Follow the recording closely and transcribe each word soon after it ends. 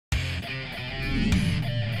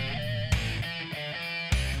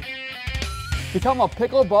Become a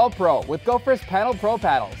Pickleball Pro with Gopher's PaddlePro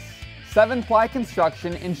Paddles. 7-ply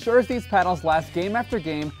construction ensures these paddles last game after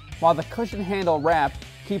game, while the cushion handle wrap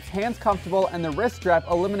keeps hands comfortable and the wrist strap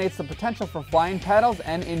eliminates the potential for flying paddles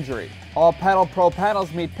and injury. All PaddlePro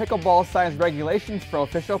paddles meet pickleball size regulations for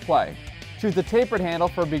official play. Choose the tapered handle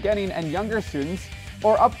for beginning and younger students,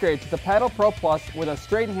 or upgrade to the PaddlePro Plus with a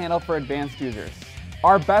straight handle for advanced users.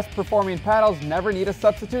 Our best performing paddles never need a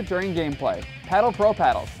substitute during gameplay. PaddlePro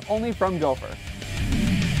Paddles, only from Gopher.